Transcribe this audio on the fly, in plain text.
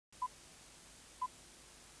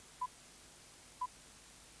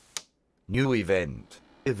New event.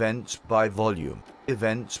 Events by volume.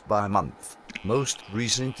 Events by month. Most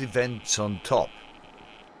recent events on top.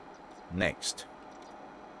 Next.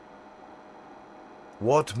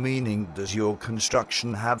 What meaning does your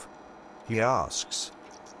construction have? He asks.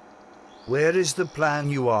 Where is the plan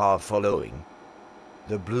you are following?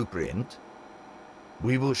 The blueprint?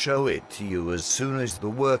 We will show it to you as soon as the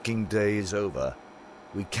working day is over.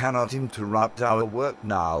 We cannot interrupt our work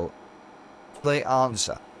now. They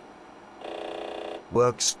answer.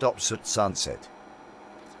 Work stops at sunset.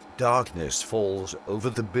 Darkness falls over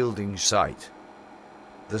the building site.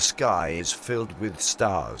 The sky is filled with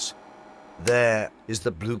stars. There is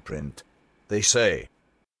the blueprint, they say.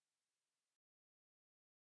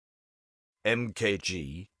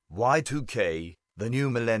 MKG, Y2K, the new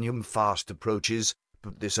millennium fast approaches,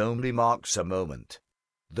 but this only marks a moment.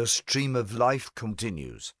 The stream of life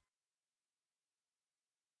continues.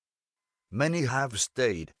 Many have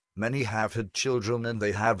stayed, many have had children and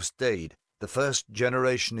they have stayed. The first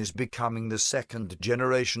generation is becoming the second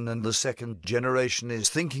generation and the second generation is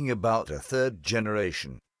thinking about a third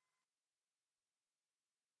generation.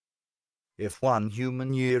 If 1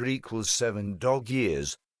 human year equals 7 dog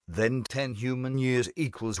years, then 10 human years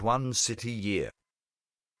equals 1 city year.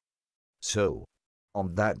 So,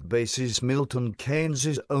 on that basis Milton Keynes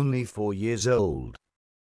is only 4 years old.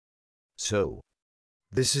 So,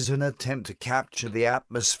 this is an attempt to capture the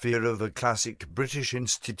atmosphere of a classic British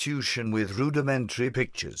institution with rudimentary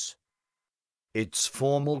pictures. Its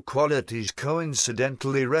formal qualities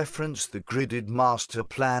coincidentally reference the gridded master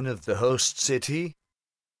plan of the host city.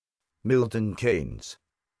 Milton Keynes.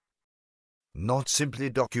 Not simply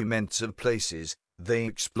documents of places, they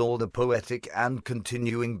explore the poetic and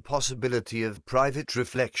continuing possibility of private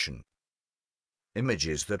reflection.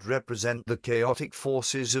 Images that represent the chaotic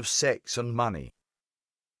forces of sex and money.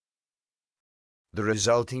 The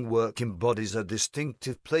resulting work embodies a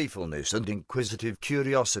distinctive playfulness and inquisitive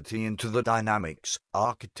curiosity into the dynamics,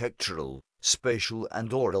 architectural, spatial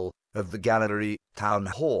and oral, of the gallery, town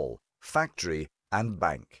hall, factory, and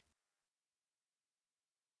bank.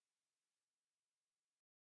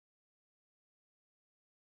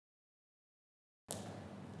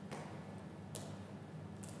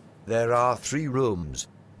 There are 3 rooms.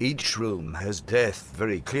 Each room has death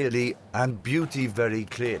very clearly and beauty very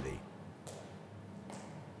clearly.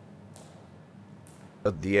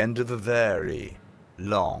 At the end of a very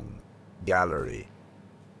long gallery,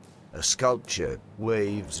 a sculpture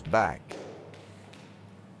waves back,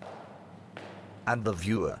 and the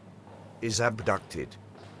viewer is abducted.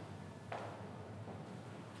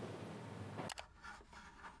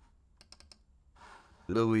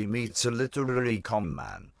 Louis meets a literary con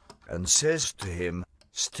man and says to him,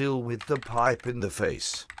 still with the pipe in the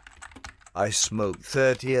face, "I smoke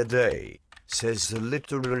 30 a day," says the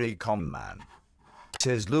literary con man.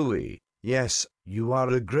 Says Louis, "Yes, you are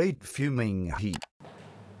a great fuming heap."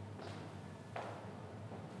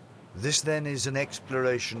 This then is an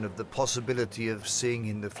exploration of the possibility of seeing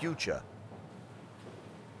in the future.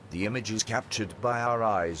 The image is captured by our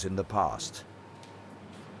eyes in the past.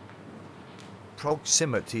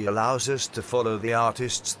 Proximity allows us to follow the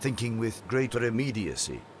artist's thinking with greater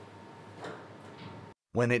immediacy.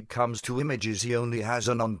 When it comes to images, he only has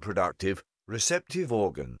a non-productive, receptive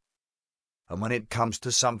organ. And when it comes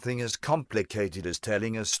to something as complicated as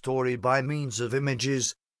telling a story by means of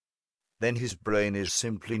images, then his brain is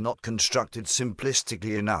simply not constructed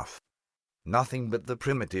simplistically enough. Nothing but the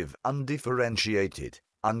primitive, undifferentiated,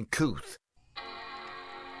 uncouth.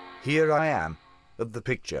 Here I am, of the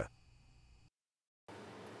picture.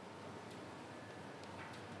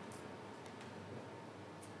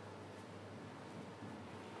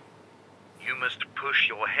 You must push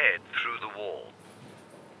your head through the wall.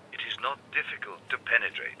 It is not difficult to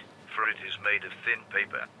penetrate, for it is made of thin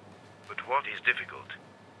paper. But what is difficult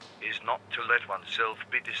is not to let oneself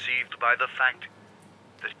be deceived by the fact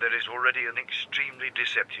that there is already an extremely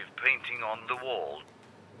deceptive painting on the wall,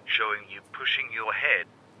 showing you pushing your head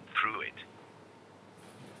through it.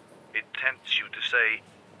 It tempts you to say,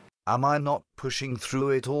 "Am I not pushing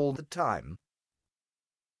through it all the time?"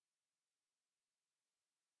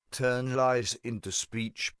 Turn lies into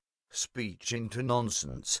speech, speech into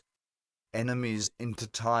nonsense, enemies into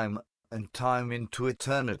time, and time into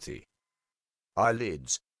eternity.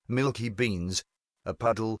 Eyelids, milky beans, a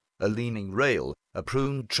puddle, a leaning rail, a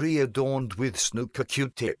prune tree adorned with snooker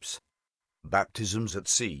Q-tips. Baptisms at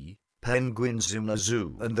sea, penguins in a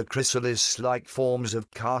zoo, and the chrysalis-like forms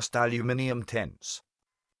of cast aluminium tents.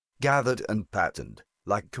 Gathered and patterned,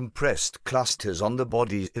 like compressed clusters on the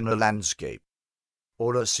bodies in a landscape,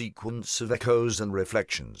 or a sequence of echoes and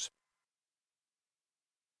reflections.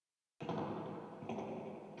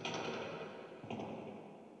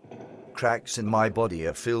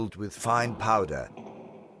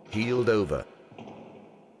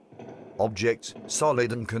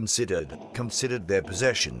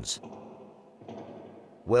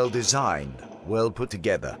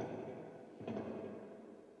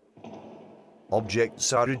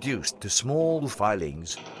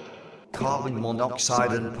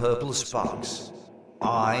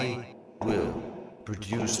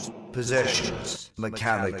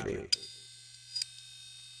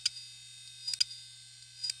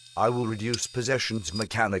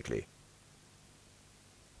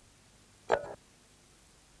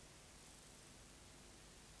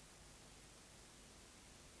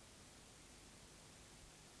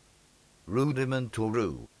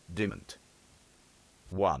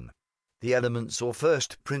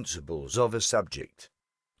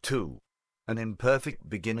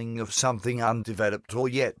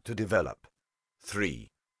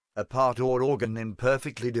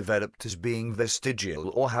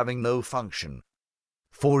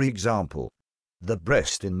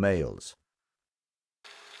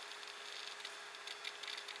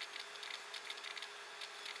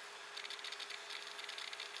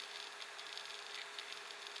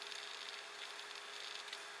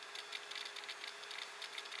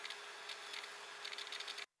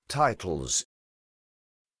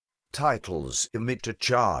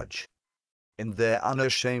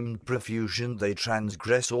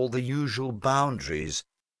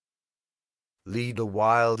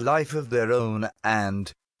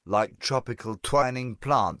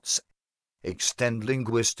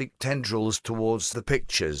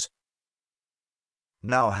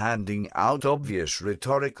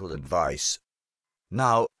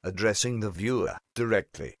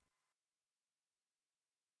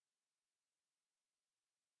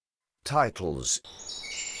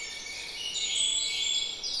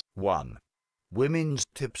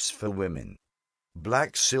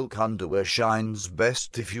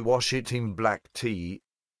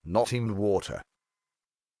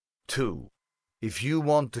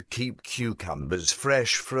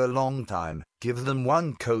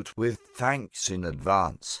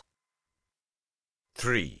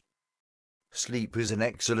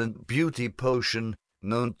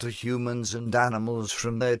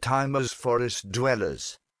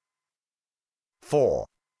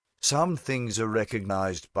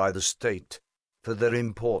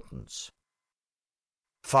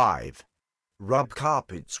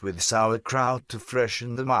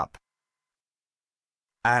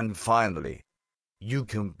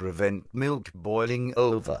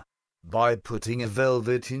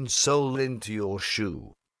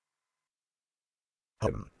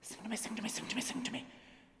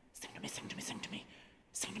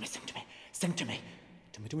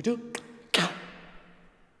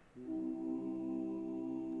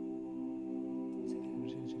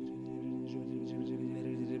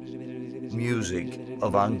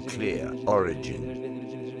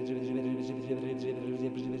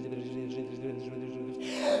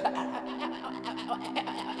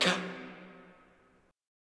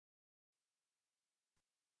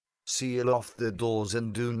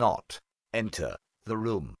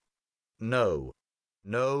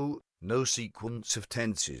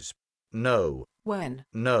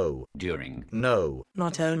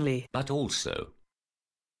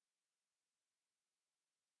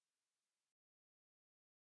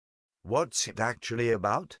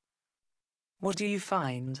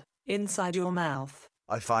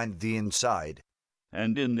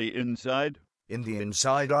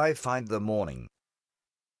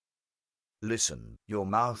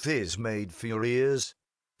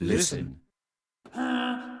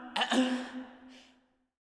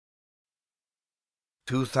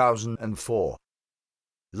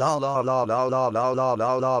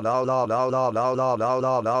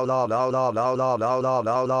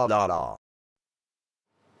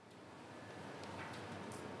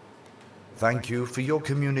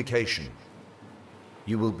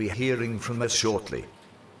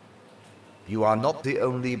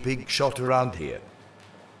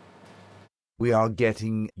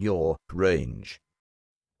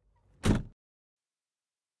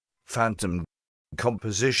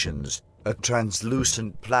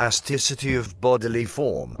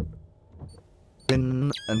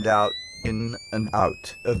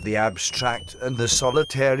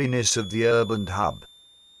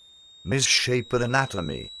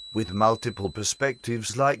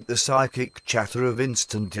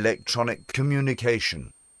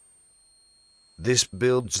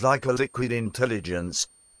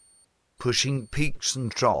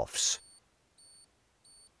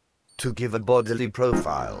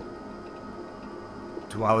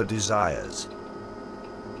 to our desires.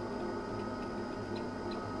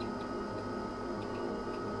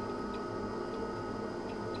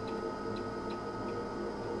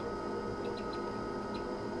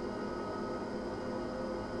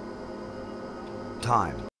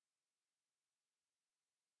 Time.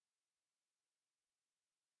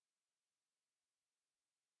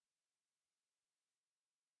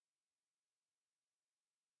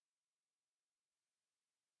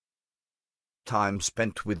 Time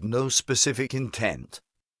spent with no specific intent.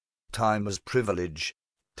 Time as privilege.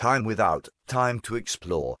 Time without time to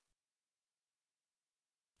explore.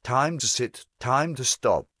 Time to sit, time to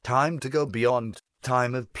stop, time to go beyond,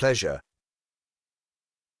 time of pleasure.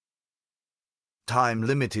 Time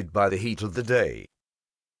limited by the heat of the day.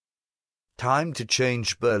 Time to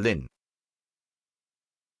change Berlin.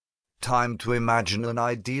 Time to imagine an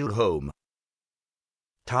ideal home.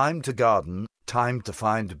 Time to garden, time to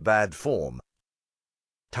find bad form.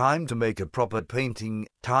 Time to make a proper painting,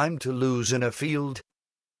 time to lose in a field.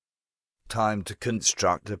 Time to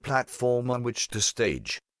construct a platform on which to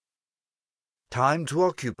stage. Time to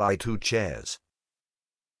occupy 2 chairs.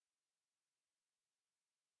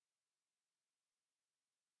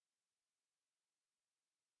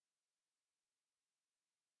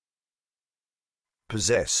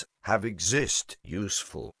 Possess, have, exist,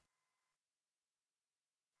 useful.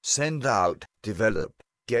 Send out, develop,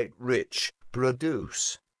 get rich,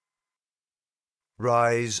 produce.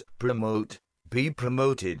 Rise, promote, be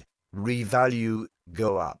promoted, revalue,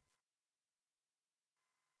 go up.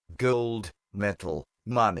 Gold, metal,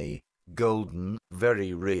 money, golden,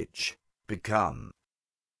 very rich, become.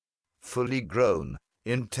 Fully grown,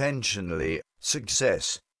 intentionally,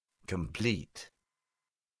 success, complete.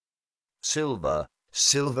 Silver,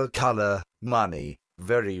 silver color, money,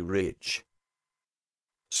 very rich.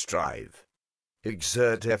 Strive.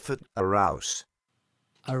 Exert effort, arouse.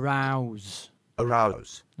 Arouse.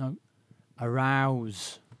 Arouse. No.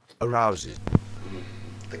 Arouse. Arouses.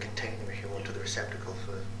 The container, if you want, to the receptacle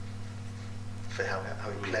for how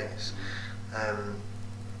he plays,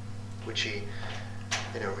 which he,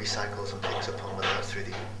 recycles and picks up on, whether that's through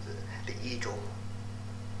the eagle,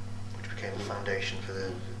 which became the foundation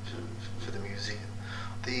for the museum.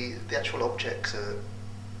 The actual objects are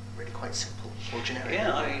really quite simple or generic.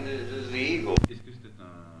 Yeah, I mean, the eagle. Est-ce que c'était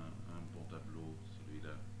un bon tableau,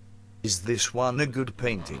 celui-là? Is this one a good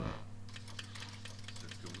painting? C'est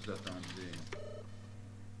ce que vous attendiez.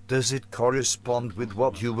 Does it correspond with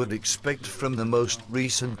what you would expect from the most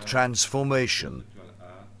recent transformation,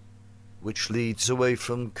 which leads away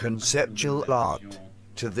from conceptual art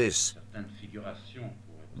to this,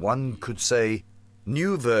 one could say,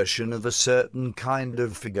 new version of a certain kind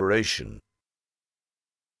of figuration?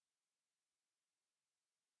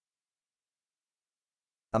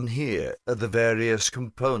 And here are the various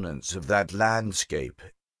components of that landscape: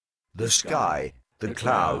 the sky, the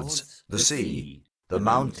clouds, the sea, the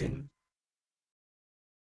mountain.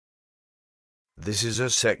 This is a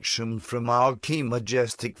section from our key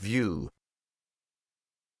majestic view,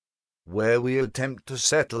 where we attempt to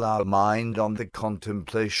settle our mind on the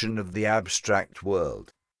contemplation of the abstract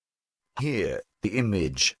world. Here, the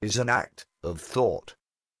image is an act of thought.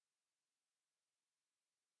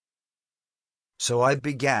 So I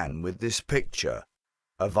began with this picture,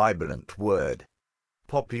 a vibrant word,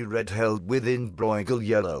 poppy red held within Bruegel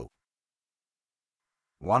yellow.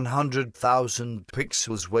 100,000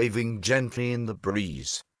 pixels waving gently in the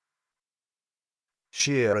breeze.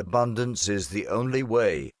 Sheer abundance is the only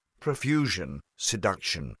way, profusion,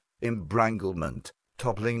 seduction, embranglement,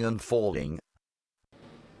 toppling and falling.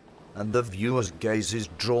 And the viewer's gaze is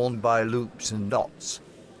drawn by loops and dots.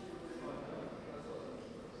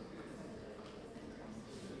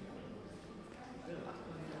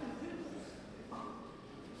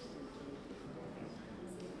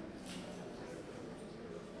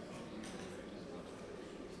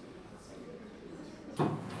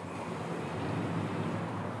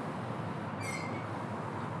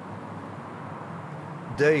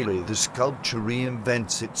 Daily the sculpture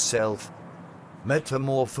reinvents itself,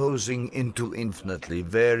 metamorphosing into infinitely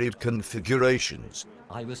varied configurations.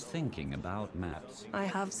 I was thinking about maps. I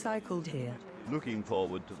have cycled here. Looking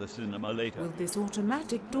forward to the cinema later. Will this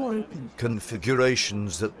automatic door open?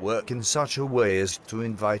 Configurations that work in such a way as to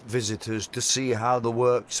invite visitors to see how the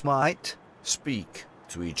works might speak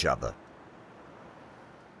to each other.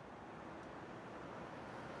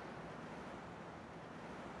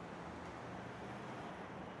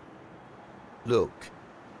 Look.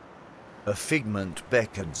 A figment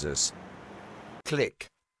beckons us. Click.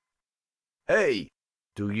 Hey,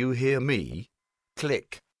 do you hear me?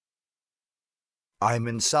 Click. I'm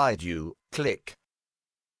inside you. Click.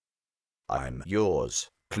 I'm yours.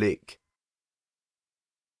 Click.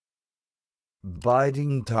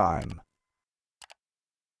 Biding time.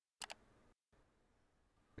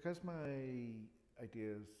 Because my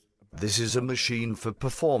ideas. This is a machine for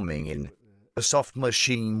performing in. A soft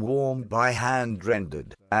machine warmed by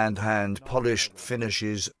hand-rendered and hand-polished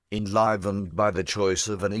finishes, enlivened by the choice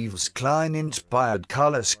of an Yves Klein-inspired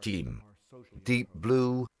color scheme. Deep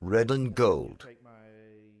blue, red and gold.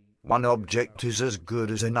 One object is as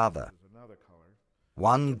good as another.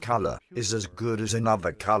 One color is as good as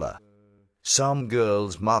another color. Some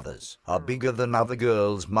girls' mothers are bigger than other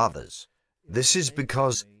girls' mothers. This is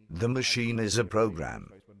because the machine is a program,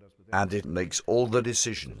 and it makes all the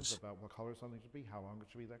decisions. About what color something should be, how long it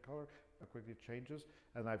should be that color, how quickly it changes.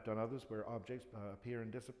 And I've done others where objects appear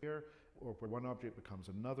and disappear, or where one object becomes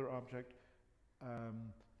another object.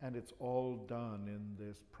 And it's all done in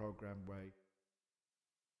this programmed way.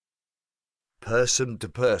 Person to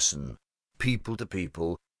person, people to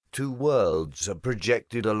people, two worlds are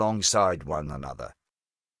projected alongside one another.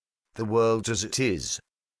 The world as it is,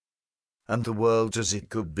 and the world as it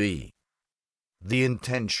could be. The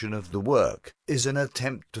intention of the work is an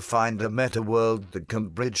attempt to find a meta-world that can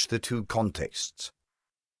bridge the two contexts.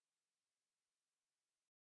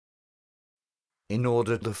 In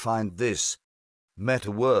order to find this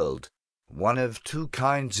meta-world, one of two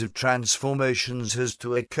kinds of transformations has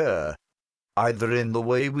to occur, either in the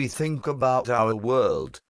way we think about our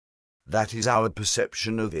world, that is our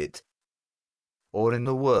perception of it, or in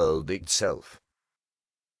the world itself.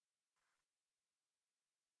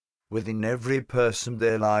 Within every person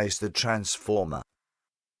there lies the transformer.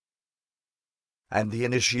 And the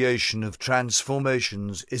initiation of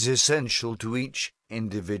transformations is essential to each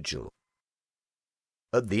individual.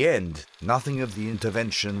 At the end, nothing of the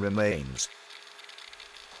intervention remains.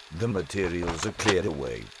 The materials are cleared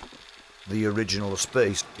away. The original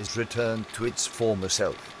space is returned to its former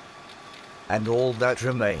self. And all that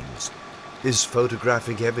remains is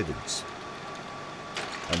photographic evidence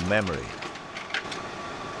and memory.